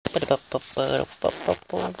Do not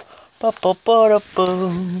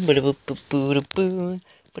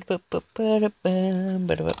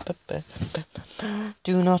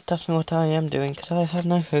ask me what I am doing, because I have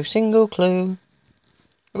no single clue.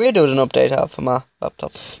 We're doing an update out for my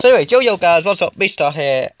laptop. So anyway, yo guys, what's up? Beastar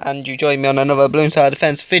here, and you join me on another Balloon Tower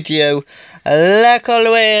Defense video, like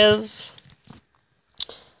always.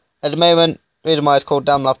 At the moment, the reason why it's called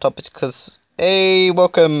Damn Laptop is because, hey,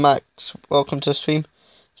 welcome Max, welcome to the stream.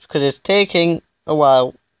 It's because it's taking a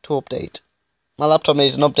while to update. My laptop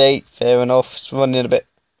needs an update, fair enough, it's running a bit.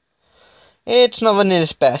 It's not running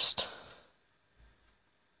its best.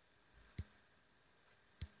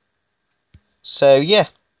 So yeah,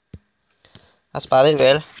 that's about it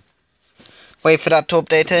really. Wait for that to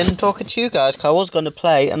update and talking to you guys, because I was going to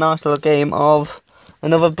play a nice little game of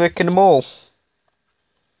another brick in the mall.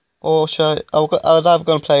 Or I was either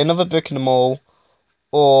going to play another brick in the mall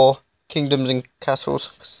or Kingdoms and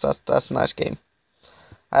Castles, because that's a nice game.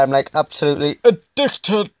 I am like absolutely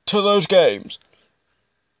addicted to those games.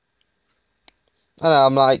 I know,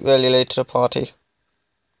 I'm like really late to the party.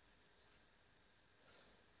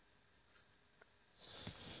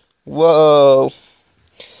 Whoa.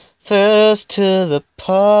 First to the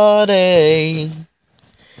party.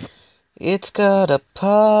 It's got a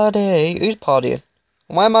party. Who's partying?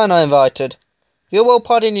 Why am I not invited? You're all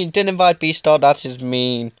partying and you didn't invite Beastar. That is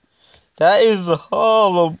mean. That is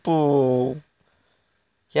horrible.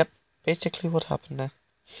 Yep, basically what happened there.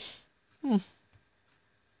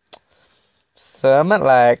 Something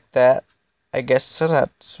like that. I guess so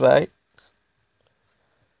that's right.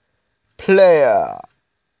 Player.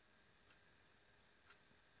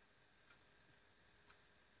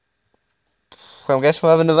 I guess we're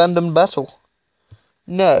having a random battle.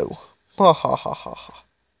 No. Ha ha ha ha ha.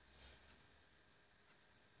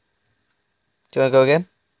 Do you want to go again?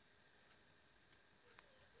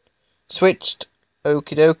 Switched.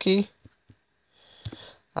 Okie dokie.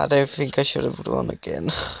 I don't think I should have gone again.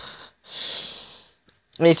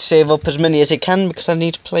 I need to save up as many as I can because I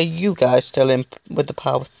need to play you guys still in with the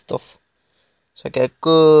power stuff. So I get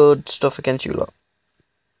good stuff against you lot.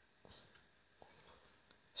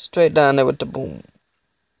 Straight down there with the boom.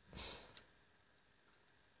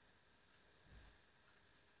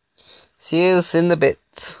 See you in the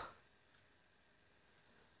bits.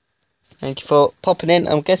 Thank you for popping in.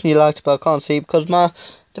 I'm guessing you liked it, but I can't see because my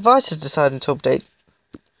device is deciding to update.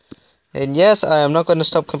 And yes, I am not going to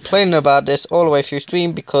stop complaining about this all the way through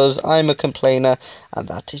stream because I'm a complainer and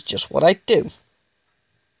that is just what I do.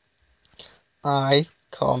 I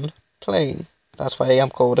complain. That's why I'm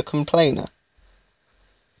called a complainer.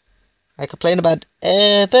 I complain about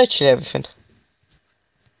virtually everything.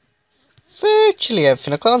 Virtually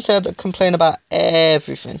everything. I can't say I complain about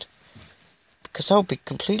everything because that would be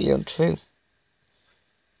completely untrue.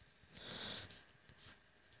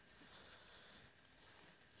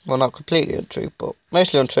 Well, not completely untrue, but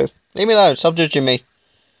mostly untrue. Leave me alone, stop judging me.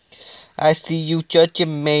 I see you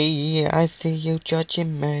judging me, I see you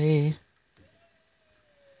judging me.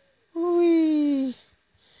 Whee.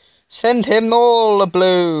 Send him all the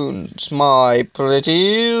balloons, my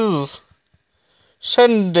pretties.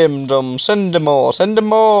 Send him them, send him more, send him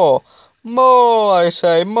more. More, I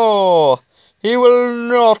say, more. He will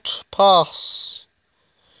not pass.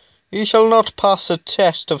 He shall not pass a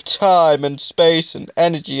test of time and space and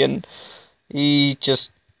energy, and he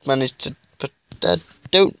just managed to, but I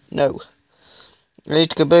don't know. I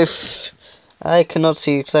need to go both. I cannot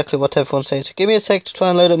see exactly what everyone's saying, so give me a sec to try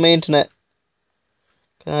and load up my internet.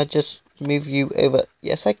 Can I just move you over?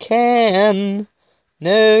 Yes, I can.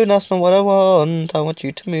 No, that's not what I want. I want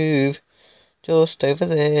you to move just over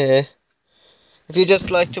there. If you'd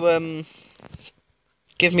just like to,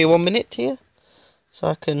 give me 1 minute here. So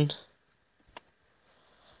I can...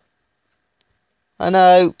 I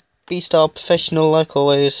know, Beastar professional like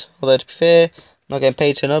always. Although to be fair, I'm not getting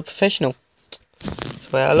paid to another professional. That's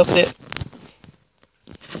the way I look at it.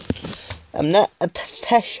 I'm not a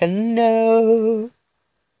professional.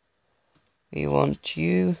 We want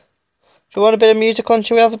you. Do you want a bit of music on?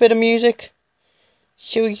 Shall we have a bit of music?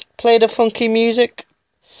 Shall we play the funky music?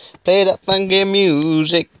 Play that funky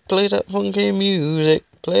music. Play that funky music.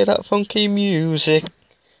 Play that funky music.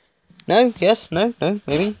 No? Yes? No? No?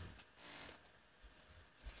 Maybe?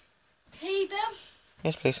 Hey, Ben?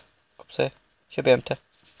 Yes, please. Cups here. Should be empty,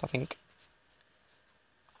 I think.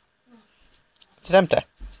 Is it empty?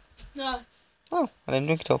 No. Oh, I didn't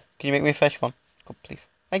drink it all. Can you make me a fresh one? Cup, please.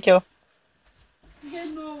 Thank you.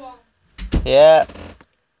 Get more one. Yeah.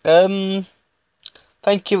 Thank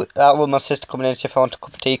you. That was my sister coming in to see if I want a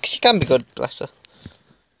cup of tea, because she can be good, bless her.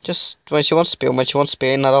 Just when she wants to be and when she wants to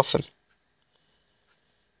be, not often.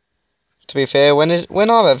 To be fair, when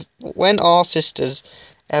are sisters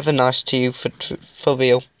ever nice to you for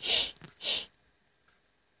real?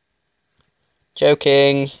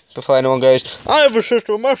 Joking. Before anyone goes, I have a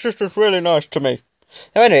sister. My sister's really nice to me.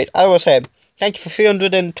 Now, anyway, I was saying, thank you for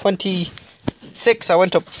 326. I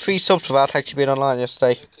went up 3 subs without actually being online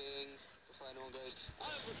yesterday.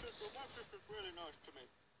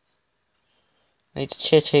 Need to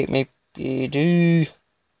chit me, you do.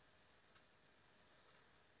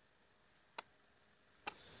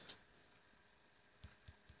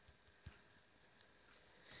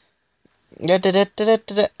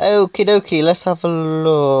 Okie dokie, let's have a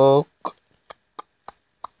look.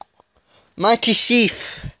 Mighty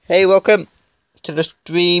Chief, hey, welcome to the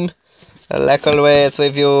stream. Like always,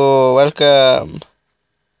 with you, welcome.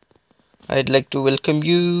 I'd like to welcome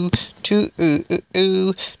you to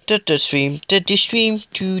the stream, the stream,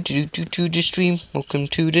 to the stream. Welcome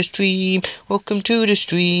to the stream, welcome to the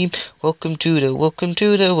stream, welcome to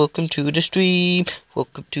the stream,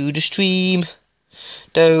 welcome to the stream.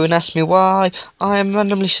 Don't ask me why I am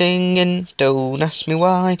randomly singing. Don't ask me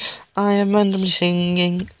why I am randomly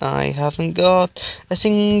singing. I haven't got a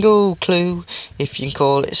single clue. If you can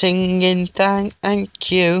call it singing,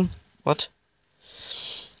 thank you. What?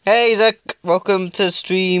 Hey Zach, welcome to the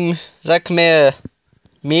stream. Zach Mir.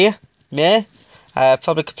 I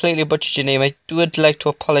probably completely butchered your name. I would like to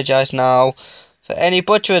apologise now for any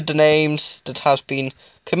butchered the names that has been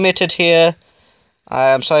committed here. I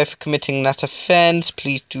am sorry for committing that offence.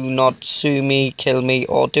 Please do not sue me, kill me,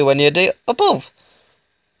 or do any of the above.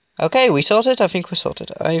 Okay, we sorted? I think we're sorted.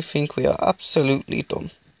 I think we are absolutely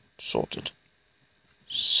done. Sorted.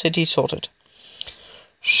 City sorted.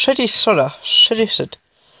 City sorted. City sorted.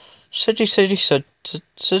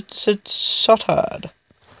 City sorted.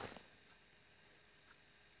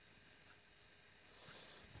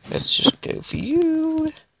 Let's just go for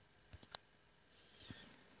you.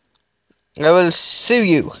 I will sue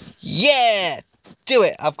you. Yeah! Do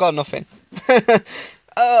it! I've got nothing.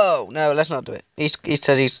 Oh, no, let's not do it. He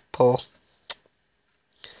says he's poor.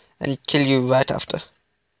 And kill you right after.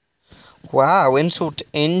 Wow, insult to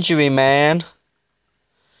injury, man.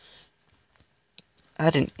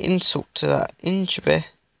 Add an insult to that injury.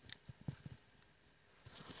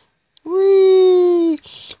 Wee!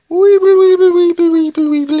 Weeble, weeble, weeble, weeble,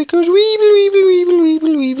 weeble. It goes weeble, weeble, weeble,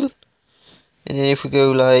 weeble, weeble. And then if we go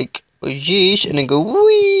like, oh yeesh, and then go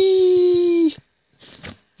wee,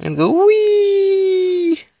 and go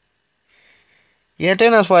wee. Yeah,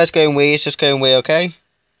 don't ask why it's going wee. It's just going wee, okay?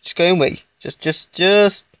 Just going wee. Just.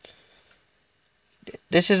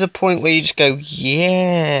 This is a point where you just go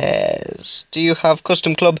yes. Do you have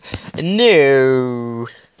custom club? No.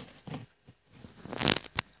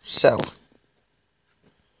 So,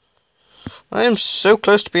 I am so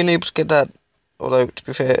close to being able to get that. Although, to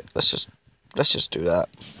be fair, let's just do that.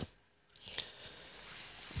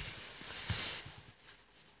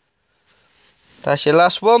 That's your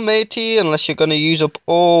last one, matey, unless you're going to use up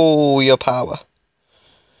all your power.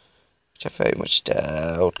 Which I very much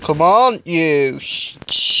doubt. Come on, you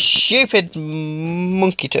stupid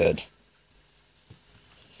monkey turd.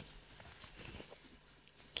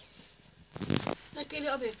 Get it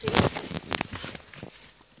up here, please.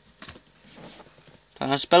 Can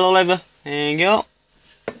I spill all over? There you go.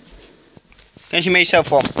 Guess you made yourself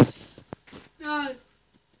one. No.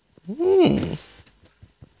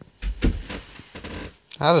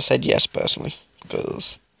 I'd have said yes personally,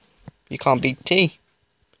 because you can't beat tea.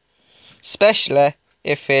 Especially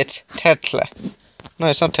if it's Tetley. No,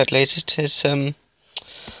 it's not Tetley, it's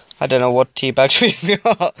I don't know what tea bags we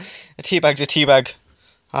got. A tea bag's a tea bag.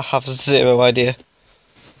 I have zero idea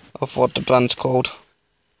of what the brand's called.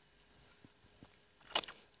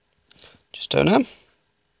 Just don't know.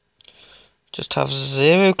 Just have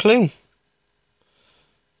zero clue.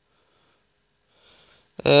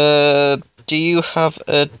 Do you have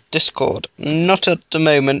a Discord? Not at the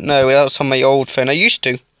moment, no. That's on my old phone. I used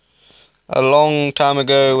to. A long time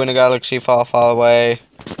ago in a galaxy far, far away.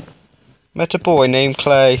 Met a boy named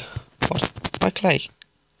Clay. What? Why Clay?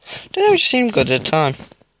 Don't know, it just seemed good at the time.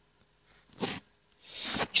 You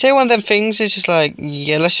say one of them things, it's just like,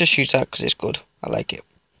 yeah, let's just shoot that because it's good. I like it.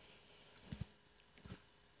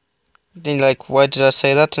 Then you're like, why did I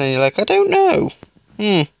say that? And then you're like, I don't know.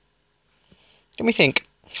 Let me think.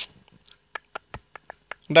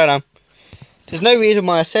 I don't know. There's no reason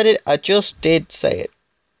why I said it, I just did say it.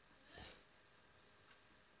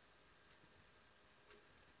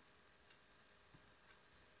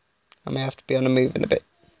 I may have to be on the move in a bit.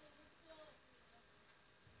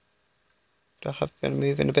 Do I have to be on the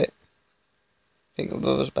move in a bit? I think the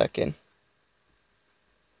brother's back in.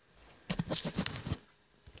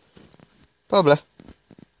 Probably.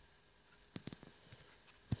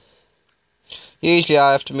 Usually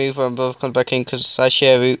I have to move when my brother comes back in because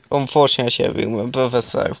unfortunately I share a room with my brother,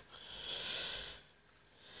 so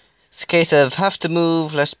it's a case of have to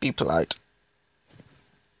move, let's be polite.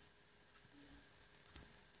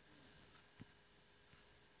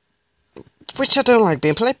 Which I don't like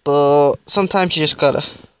being polite, but sometimes you just gotta.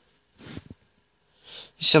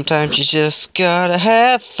 Sometimes you just gotta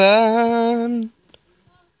have fun.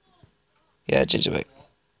 Yeah, Gingerbread.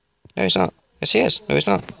 No, he's not. Yes, he is. No, he's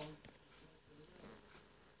not.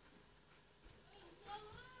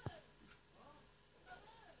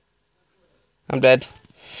 I'm dead.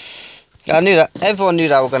 I knew that. Everyone knew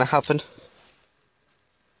that was going to happen.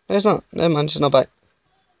 No, it's not. No, man, it's not back.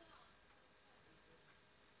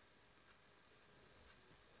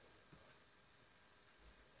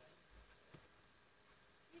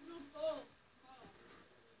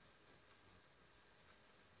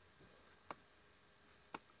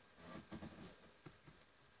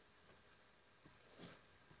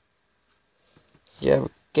 Yeah, we're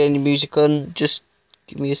getting the music on. Just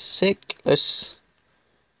give me a sec. Let's.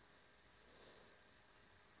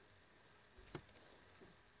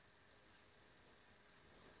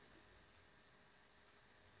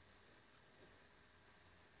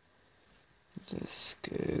 Let's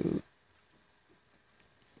go.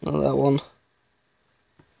 Not that one.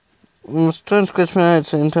 I'm trying to scratch my head,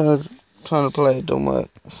 so I'm trying to play it. Don't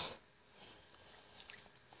work.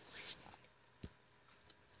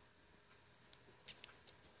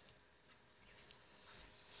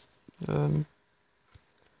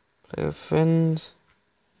 Play with friends.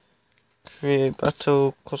 Create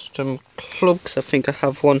battle custom clubs. I think I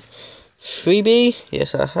have one freebie.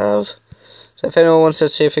 Yes, I have. So if anyone wants to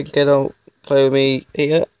see if they can get out play with me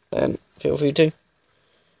here, then feel free to.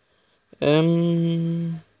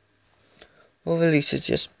 What releases?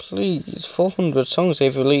 Yes, please. 400 songs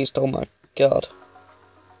they've released. Oh my god.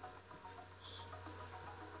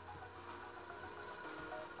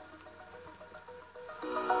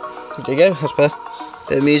 There you go. That's better.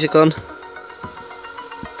 Bit of music on.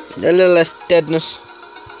 A little less deadness.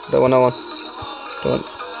 Don't want that one.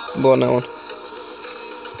 Don't want that one.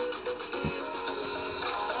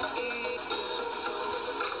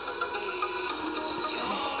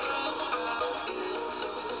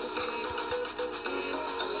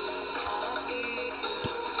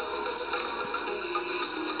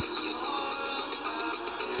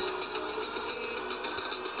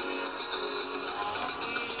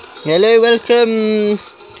 Hello, welcome,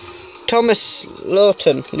 Thomas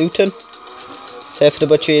Luton. Sorry for the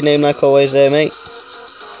butcher your name like always there, mate.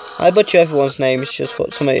 I butcher everyone's name, it's just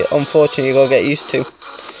what something unfortunately you gotta get used to.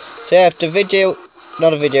 So yeah, if the video,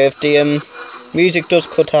 not a video, if the music does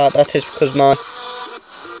cut out, that is because my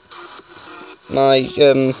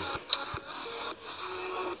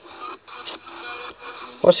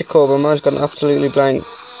what's it called? My mind's gone absolutely blank.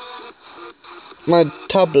 My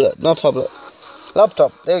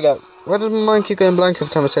laptop, there we go. Why does my mind keep going blank every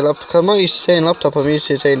time I say laptop? Because I'm not used to saying laptop, I'm used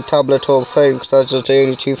to saying tablet or phone, because those are the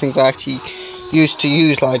only two things I actually used to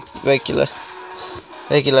use like regularly.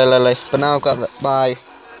 But now I've got my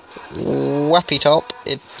wappy top.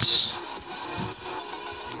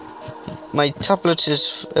 My tablet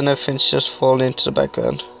and everything's just falling into the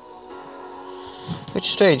background. Which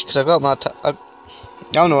is strange, because I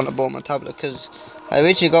don't know when I bought my tablet, because I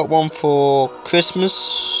originally got one for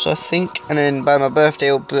Christmas, I think, and then by my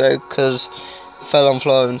birthday it broke because it fell on the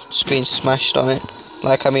floor and screen smashed on it.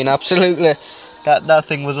 Like, I mean, absolutely, that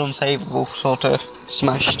thing was unsavable, sort of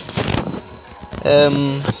smashed.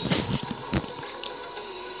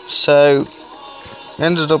 So,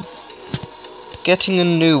 ended up getting a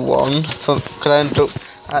new one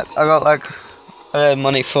I got like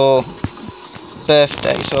money for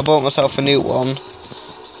birthday, so I bought myself a new one.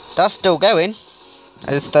 That's still going.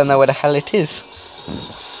 I just don't know where the hell it is.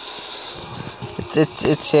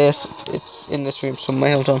 It's here. It's in this room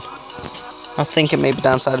somewhere. Hold on. I think it may be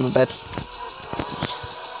downside of my bed.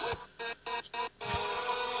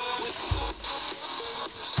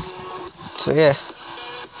 So yeah,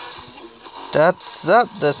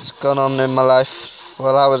 that's gone on in my life.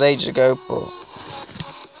 Well, that was ages ago, but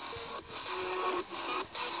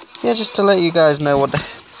yeah, just to let you guys know what the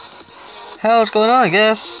hell's going on, I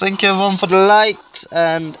guess. Thank you everyone for the likes,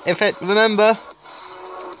 and remember,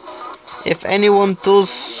 if anyone does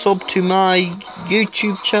sub to my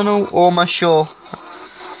YouTube channel or my show,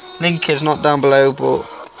 link is not down below, but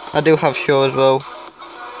I do have show as well.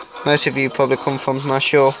 Most of you probably come from my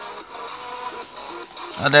show.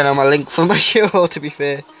 I don't know my link for my show, to be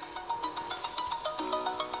fair.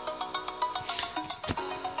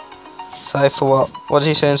 Sorry for what? What is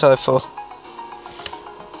he saying sorry for?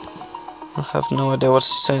 I have no idea what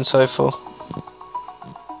he's saying so for.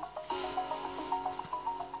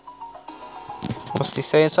 What's he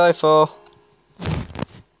saying so for?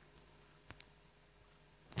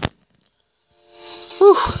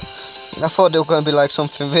 Whew. I thought they were going to be like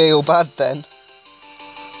something real bad then.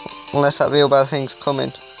 Unless that real bad thing's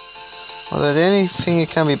coming. Although the only thing it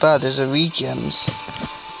can be bad is the regens.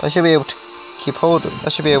 I should be able to keep hold of. I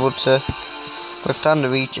should be able to withstand the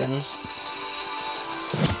regens.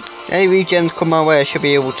 Any regens come my way, I should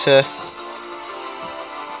be able to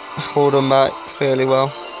hold them back fairly well.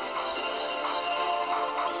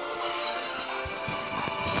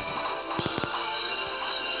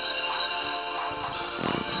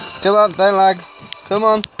 Come on, don't lag. Come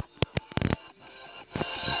on.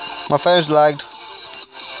 My phone's lagged.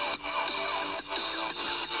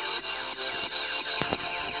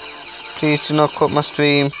 Please do not cut my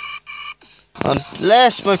stream.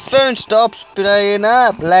 Unless my phone stops playing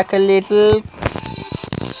up like a little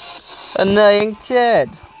annoying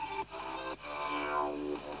kid.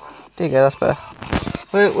 There you go, that's better.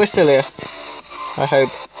 We're still here. I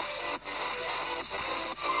hope.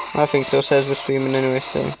 My thing still says we're streaming anyway,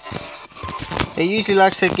 so. It usually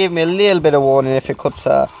likes to give me a little bit of warning if it cuts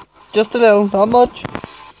out. Just a little, not much.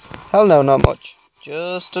 Hell no, not much.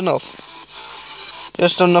 Just enough.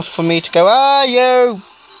 Just enough for me to go, ah, you!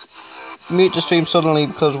 Mute the stream suddenly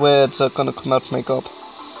because words are going to come out to make up.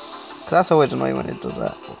 Cause that's always annoying when it does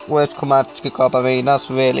that. Words come out to make up, I mean, that's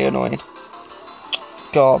really annoying.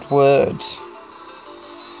 God, words.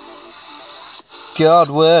 God,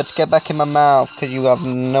 words, get back in my mouth because you have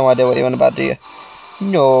no idea what you're on about, do you?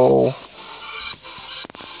 No.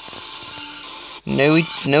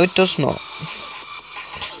 No, it does not.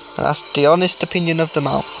 That's the honest opinion of the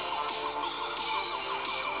mouth.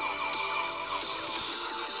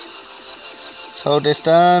 Hold this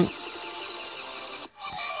down.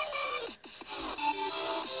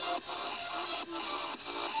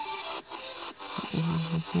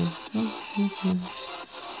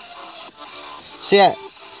 So yeah,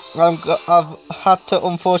 I've had to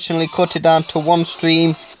unfortunately cut it down to one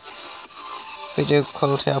stream. Video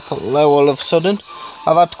quality I put low all of a sudden.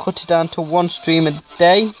 I've had to cut it down to one stream a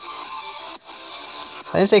day.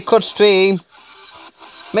 I didn't say cut stream.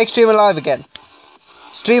 Make stream alive again.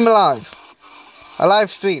 Stream alive. A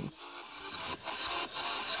live stream.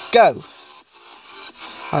 Go.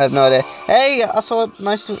 I have no idea. Hey, I saw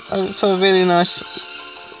a really nice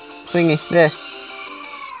thingy there.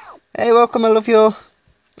 Hey, welcome. I love your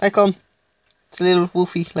icon. It's a little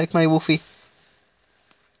woofy, like my woofy.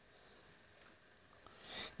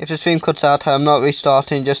 If the stream cuts out, I am not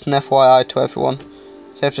restarting. Just an FYI to everyone.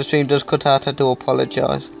 So if the stream does cut out, I do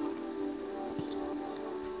apologise.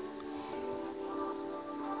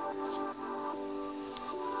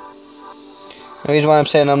 The reason why I'm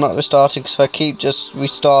saying I'm not restarting, because if I keep just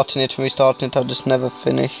restarting it, I'll just never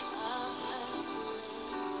finish.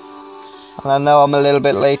 And I know I'm a little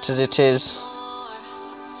bit late as it is.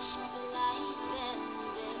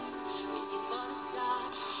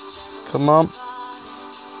 Come on.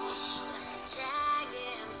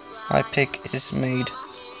 My pick is made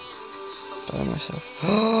by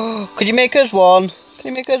myself. Could you make us one? Can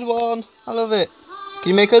you make us one? I love it. Can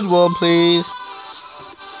you make us one, please?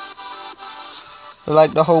 I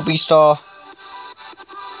like the whole B-star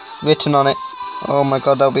written on it. Oh my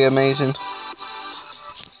god, that'll be amazing.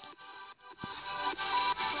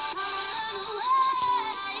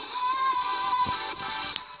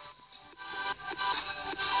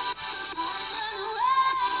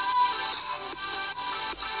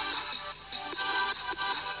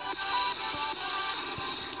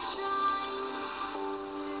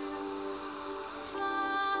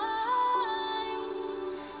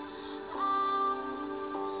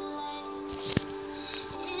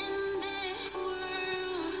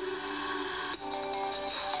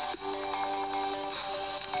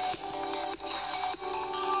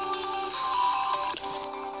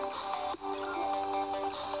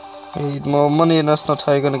 Need more money, and that's not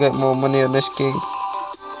how you're going to get more money on this game.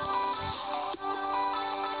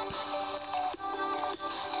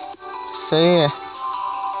 So yeah.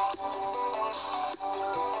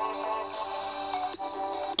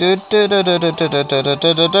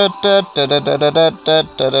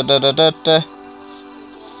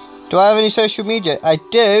 Do I have any social media? I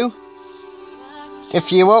do.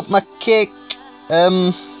 If you want my kick,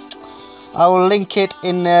 I will link it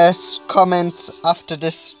in the comments after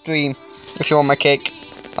this stream. If you want my kick,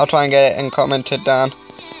 I'll try and get it and comment it down.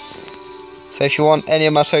 So if you want any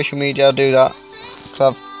of my social media, I'll do that.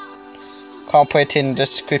 Because I can't put it in the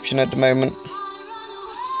description at the moment.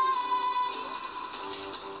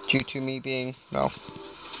 Due to me being, well,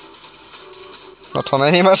 Not on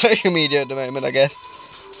any of my social media at the moment, I guess.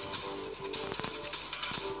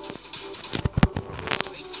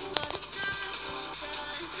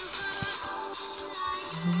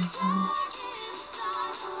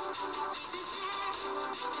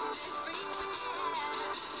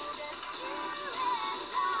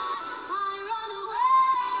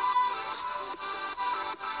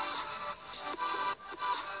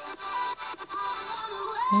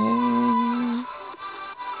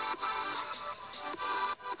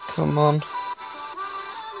 Come on.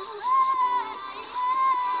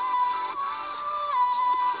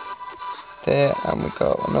 There, and we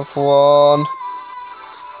got another one.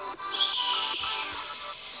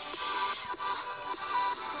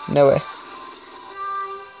 No way.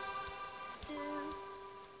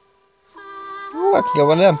 Ooh, I can get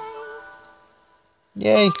one of them.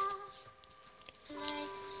 Yay.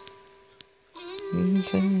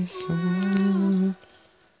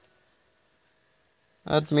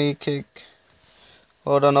 Add me kick.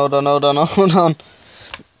 Hold on.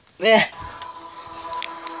 Yeah.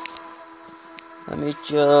 Let me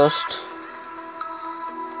just.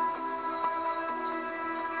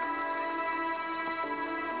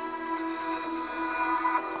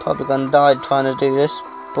 Probably gonna die trying to do this,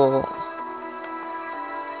 but.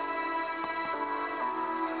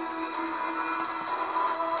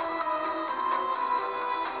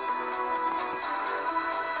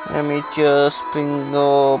 Let me just bring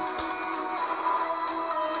up.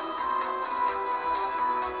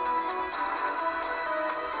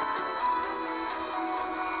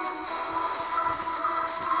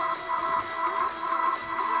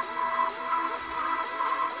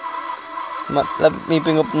 Let me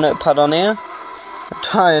bring up the notepad on here. I'm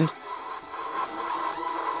trying.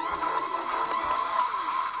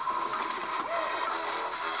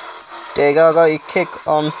 There you go, I got your kick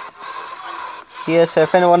on here, so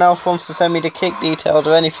if anyone else wants to send me the kick details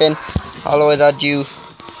or anything, I'll always add you.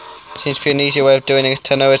 Seems to be an easier way of doing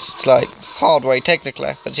it. I know it's like hard way technically,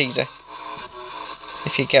 but it's easy.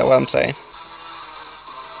 If you get what I'm saying.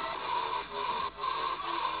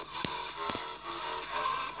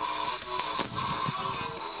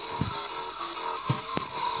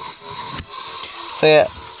 So yeah,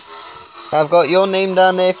 I've got your name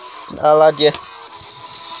down there. I'll add you.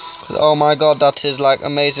 Oh my god, that is like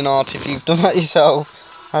amazing art. If you've done that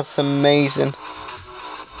yourself, that's amazing.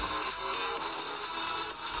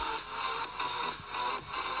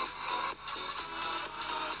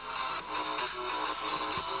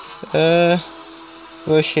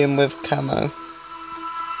 Rush him with camo.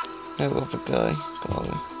 No other guy.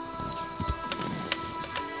 Golly.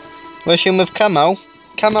 Rush him with camo.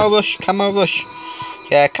 Camo rush.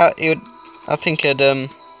 Yeah, I think I'd I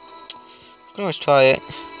can always try it.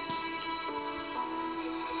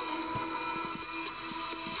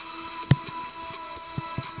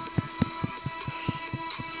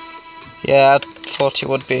 Yeah, I thought he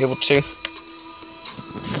would be able to.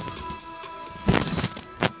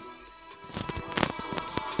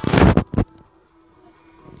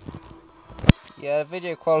 Yeah, the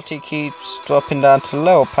video quality keeps dropping down to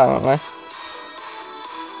low apparently.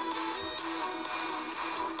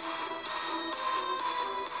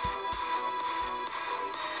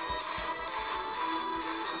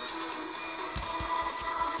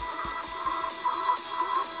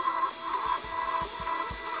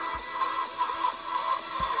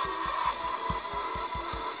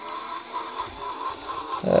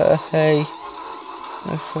 Hey.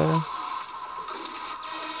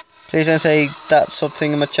 Please don't say that sort of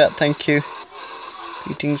thing in my chat, thank you.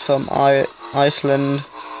 Greetings from Iceland.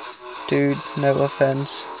 Dude, no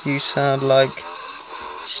offense. You sound like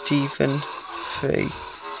Stephen Free.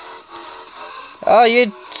 Oh,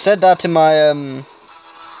 you said that in my you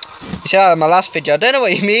said that in my last video. I don't know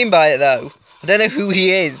what you mean by it though. I don't know who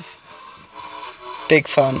he is. Big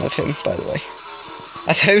fan of him, by the way.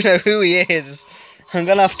 I don't know who he is. I'm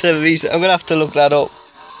gonna have to look that up.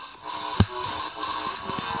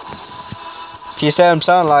 If you say I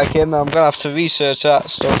sound like him, I'm gonna have to research that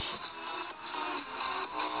stuff.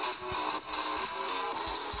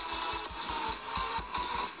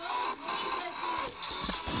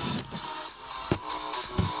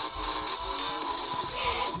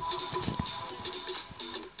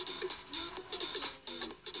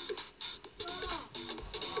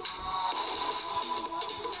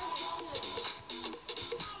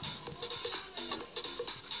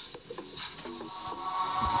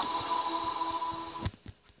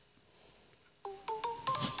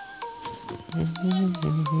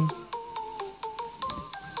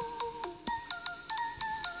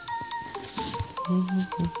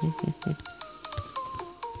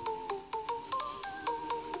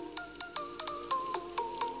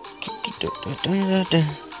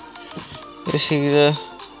 Is he the...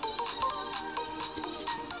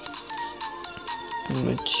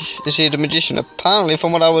 Is he the magician? Apparently,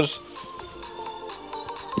 from what I was...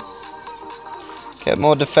 Get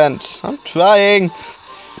more defense. I'm trying.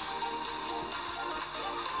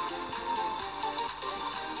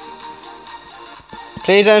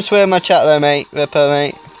 Please don't swear in my chat though, mate. Ripper,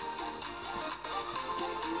 mate.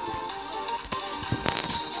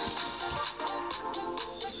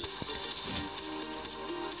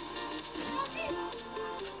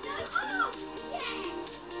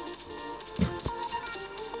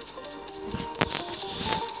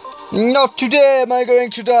 Not today am I going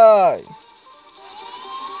to die.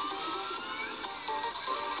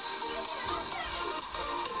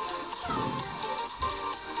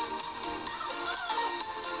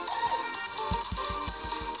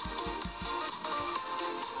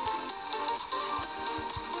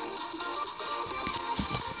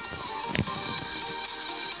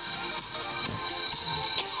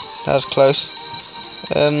 That was close.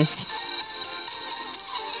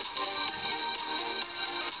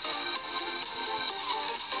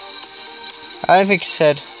 I think he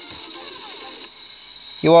said,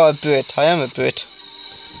 you are a Brit. I am a Brit.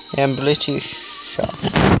 I am British.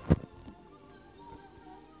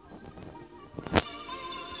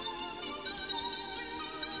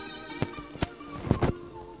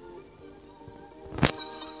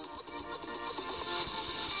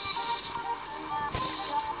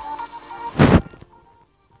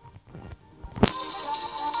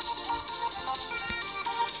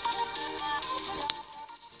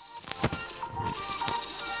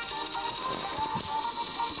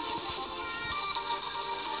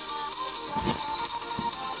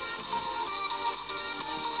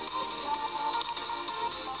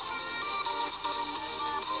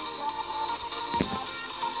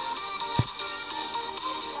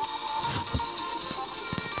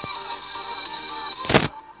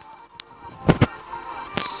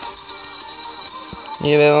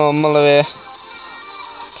 You bit more muller here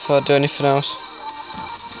before I do anything else.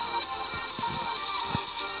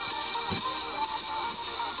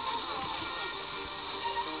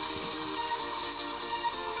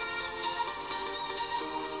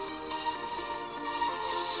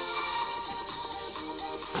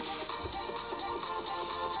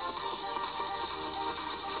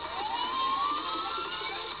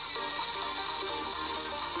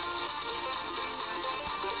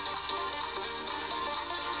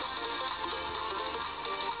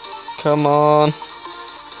 Come on.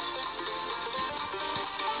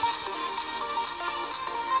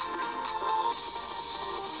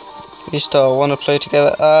 We still want to play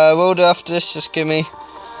together. We'll do after this. Just give me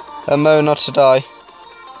a mo not to die.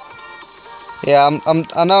 Yeah,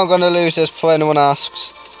 I know I'm gonna lose this before anyone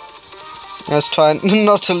asks. Let's try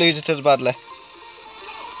not to lose it as badly.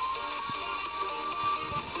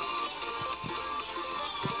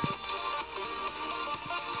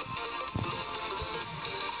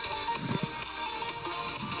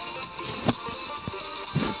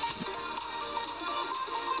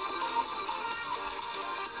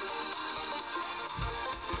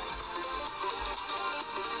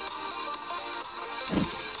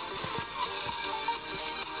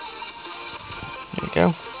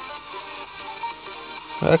 Go.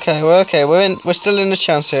 Okay, we're okay. We're still in the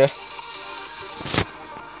chance here.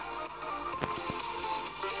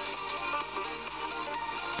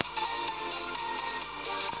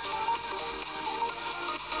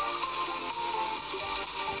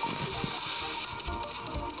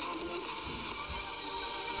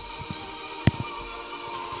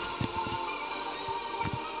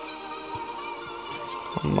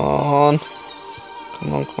 Come on.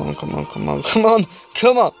 Come on, come on, come on, come on, come on,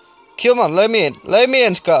 come on, come on, let me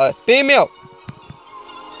in, Scott, beam me up.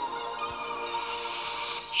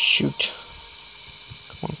 Shoot.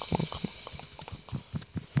 Come on, come on, come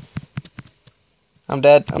on,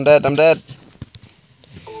 come on. I'm dead.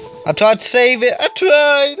 I tried to save it, I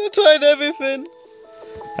tried everything.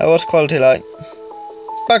 What's quality like?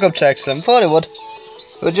 Backup's excellent, thought it would.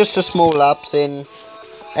 It was just a small lapse in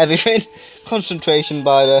everything. Concentration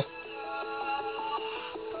by the...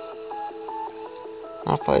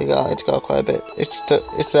 It's got quite a bit. It's got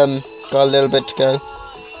a little bit to go.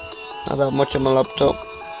 Not that much on my laptop.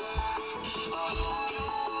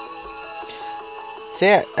 So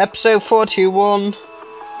yeah, episode 41.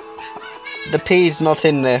 The P's not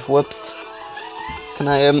in there. Whoops. Can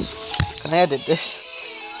I edit this?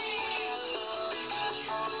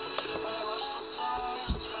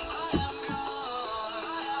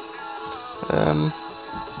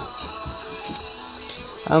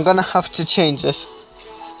 I'm gonna have to change this.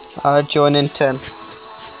 I'll join in 10.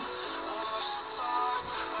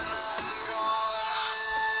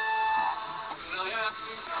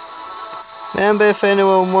 Remember, if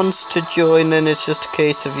anyone wants to join, then it's just a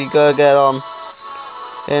case of you gotta get on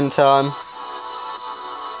in time.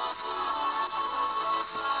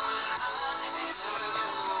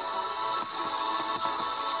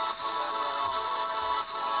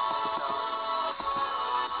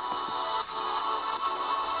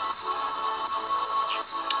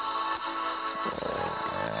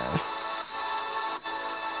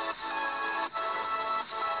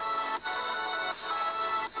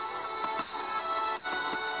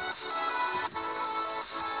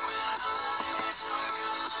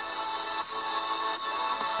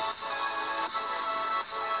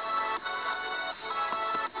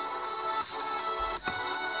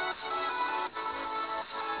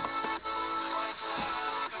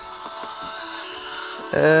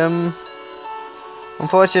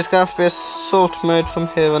 Unfortunately it's gonna have to be assault mode from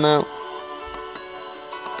here on out.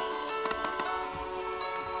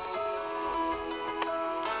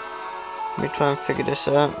 Let me try and figure this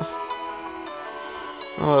out.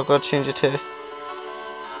 Oh, I've got to change it here.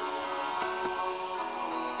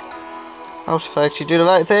 I'll if I actually do the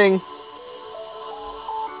right thing.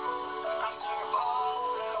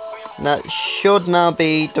 That should now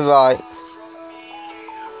be the right.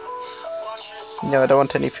 No, I don't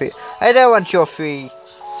want any free. I don't want your free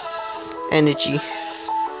energy.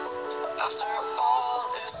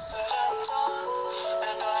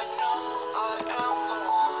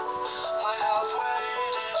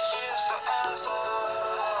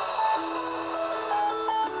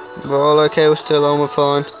 We're all okay, we're still on, we're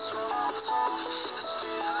fine.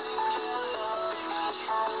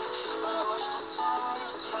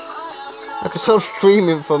 I can stop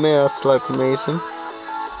streaming from here, that's like amazing.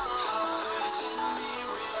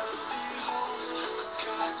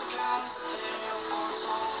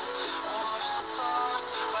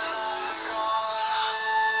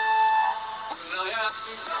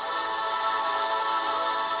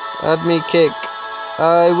 Add me kick.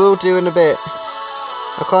 I will do in a bit.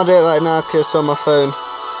 I can't do it right now because it's on my phone.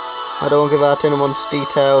 I don't want to give out anyone's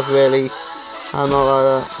details really. I'm not like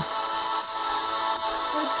that.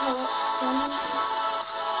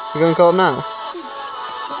 You're going to co-op now?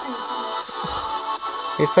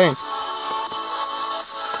 You're paying?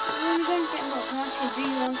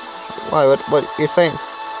 Why? What? You're paying?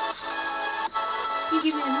 You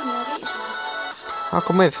give me the money, I'll get you some. I'll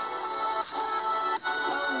come with.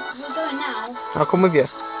 We're going now. I'll come with you.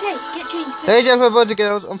 Okay, get changed. Ladies and gentlemen, boys and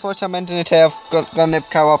girls, unfortunately I'm ending it here. I've got to nip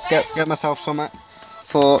cow off, get myself something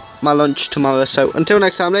for my lunch tomorrow. So until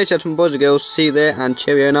next time, ladies and gentlemen, boys and girls, see you there and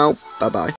cheerio now. Bye bye.